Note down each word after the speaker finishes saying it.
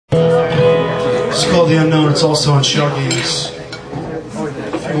It's called The Unknown. It's also on Shell Games.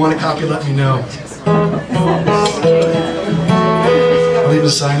 If you want a copy, let me know. I'll even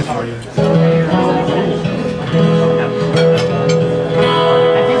sign it for you.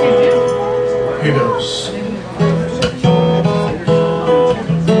 Here goes.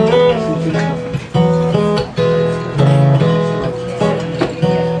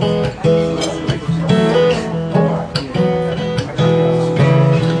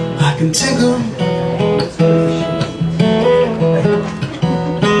 I can tingle,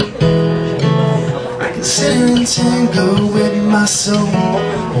 I can sit and tingle with my soul,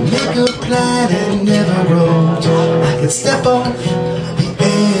 or make a plan and never grow. I can step off the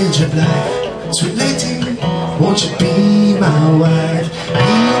edge of life. Sweet lady, won't you be my wife?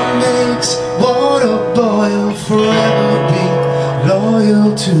 He makes water boil, forever be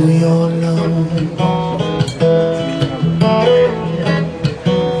loyal to your love.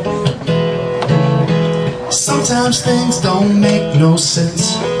 Sometimes things don't make no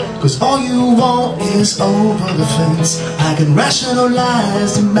sense, 'cause all you want is over the fence. I can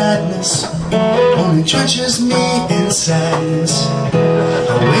rationalize the madness, only trenches me in sadness.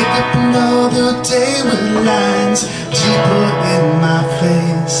 I wake up another day with lines deeper in my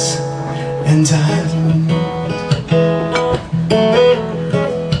face, and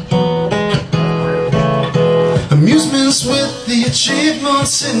amusements with the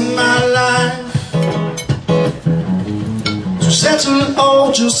achievements in my life. To settle it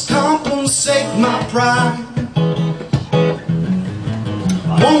all, just compensate my pride.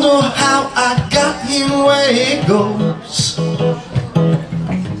 Wonder how I got here, where it goes.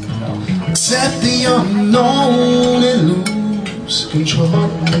 Accept the unknown and lose control.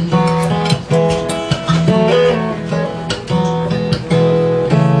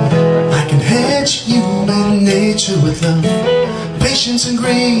 I can hedge human nature with love, patience and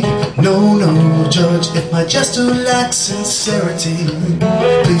greed. No judge if my gesture lacks sincerity.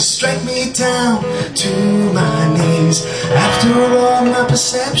 Please strike me down to my knees. After all, my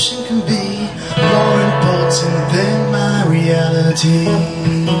perception can be more important than my reality.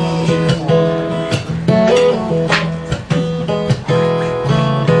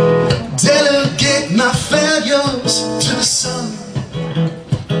 Delegate my failures to the sun.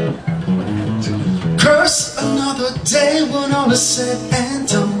 Curse another day when all is said and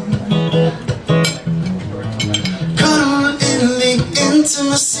done. Cuddle in the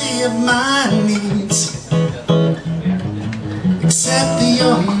intimacy of my needs. Accept the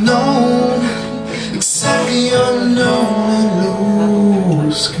unknown, accept the unknown, and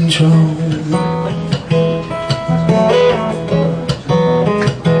lose control.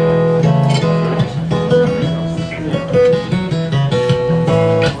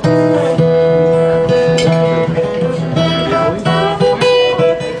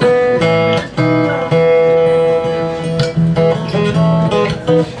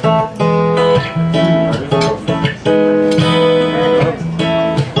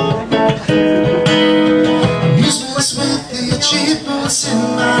 Amusements with the achievements in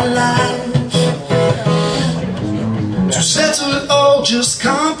my life. To settle it all, just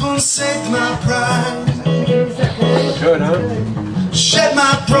compensate my pride. Good, huh? Shed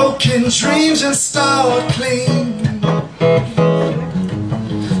my broken dreams and start clean.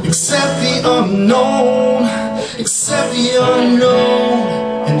 Accept the unknown, accept the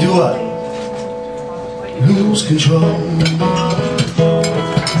unknown, and do what? Lose control.